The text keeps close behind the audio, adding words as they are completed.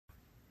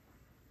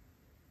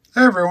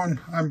Hey everyone,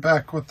 I'm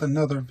back with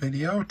another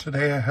video.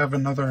 Today I have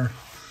another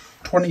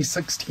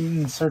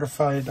 2016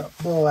 Certified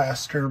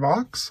Blaster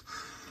Box.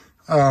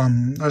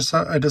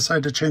 I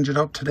decided to change it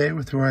up today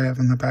with who I have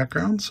in the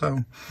background,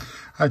 so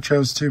I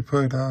chose to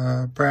put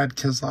Brad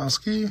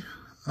Keselowski,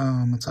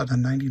 it's out of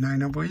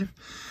 99 I believe,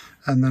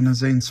 and then a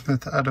Zane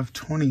Smith out of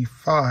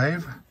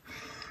 25,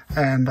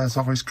 and as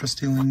always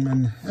Christy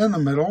Lingman in the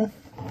middle,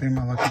 being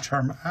my lucky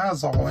charm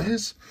as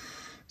always.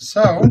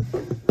 So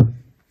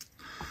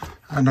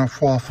enough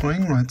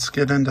waffling, let's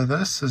get into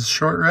this. This is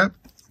short rip,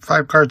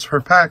 5 cards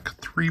per pack,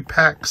 3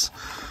 packs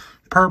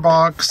per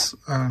box.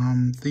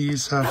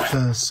 These have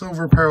the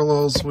silver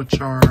parallels,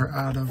 which are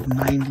out of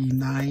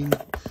 99.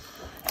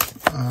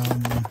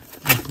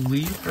 I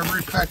believe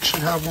every pack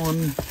should have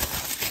one.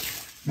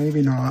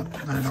 Maybe not,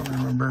 I don't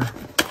remember.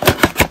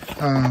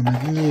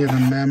 If you need a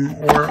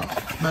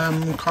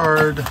mem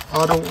card,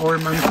 auto or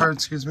mem card,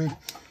 excuse me.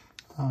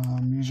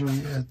 Usually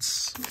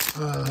it's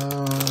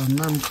a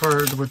mem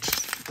card, which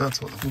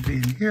that's what will be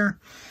in here.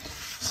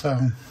 So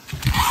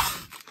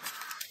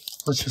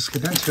let's just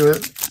get into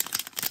it.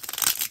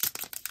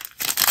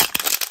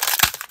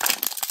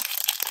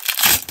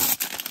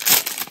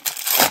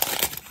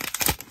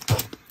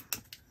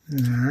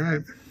 All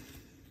right.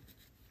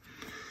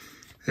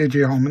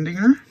 AJ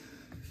Allmendinger,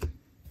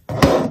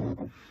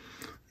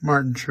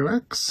 Martin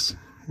Truex.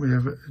 We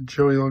have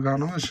Joey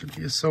Logano. It should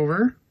be a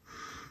silver.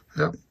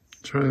 Yep.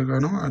 Joey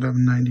Logano out of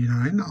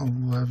 99,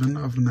 11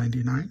 of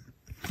 99.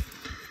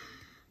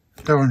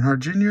 Dale Earnhardt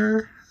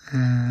Jr.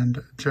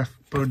 and Jeff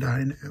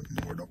Bodine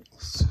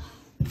Immortals.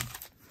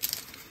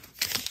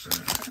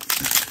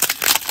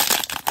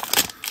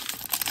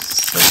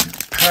 Second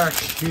pack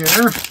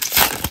here.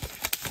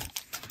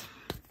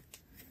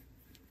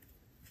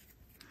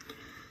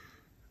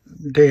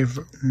 Dave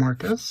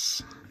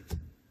Marcus.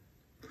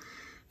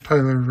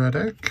 Tyler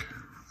Reddick.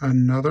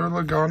 Another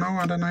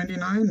Logano out of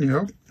 99.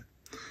 Yep.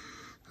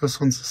 This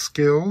one's the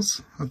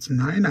Skills. That's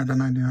 9 out of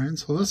 99.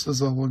 So this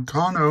is a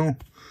Logano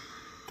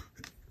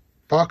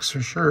box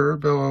for sure.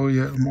 Bill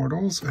Elliott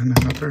Immortals and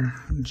another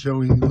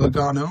Joey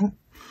Logano.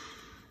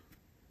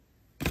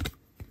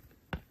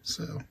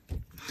 So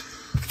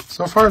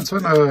far it's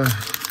been a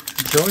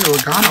Joey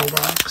Logano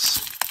box.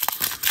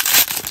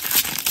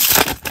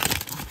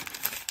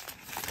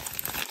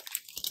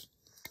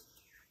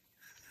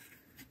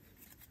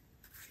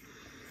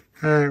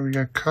 Alright, we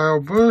got Kyle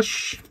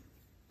Busch.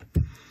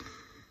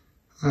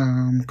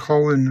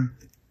 Colin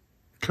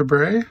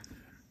Cabre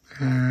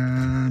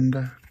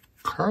and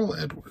Carl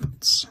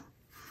Edwards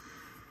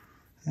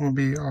will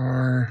be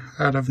our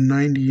out of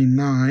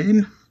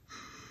 99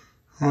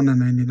 on a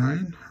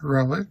 99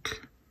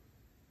 relic.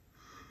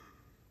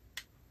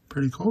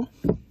 Pretty cool.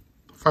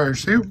 Fire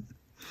suit.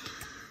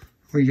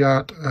 We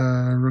got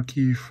a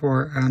rookie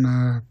for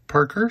Anna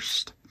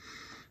Parkhurst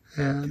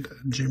and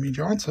Jimmy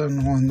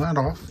Johnson won that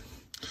off.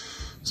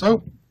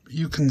 So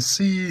you can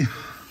see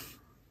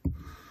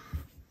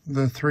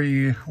the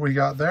 3 we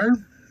got there.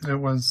 It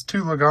was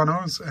 2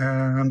 Loganos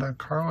and a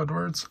Carl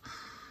Edwards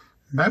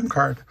mem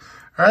card.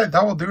 Alright,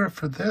 that will do it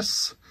for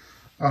this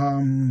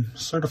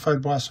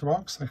Certified Blaster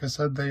Box. Like I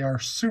said, they are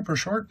super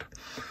short.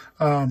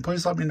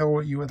 Please let me know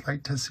what you would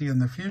like to see in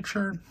the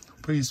future.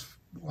 Please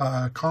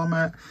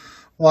comment,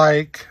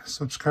 like,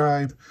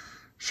 subscribe,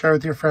 share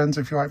with your friends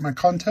if you like my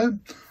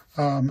content.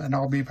 And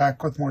I'll be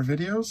back with more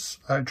videos.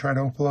 I try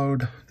to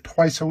upload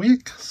twice a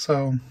week,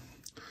 so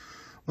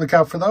look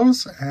out for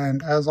those.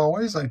 And as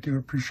always, I do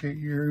appreciate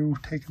you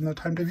taking the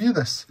time to view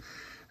this.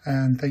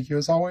 And thank you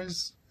as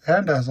always.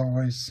 And as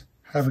always,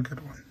 have a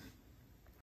good one.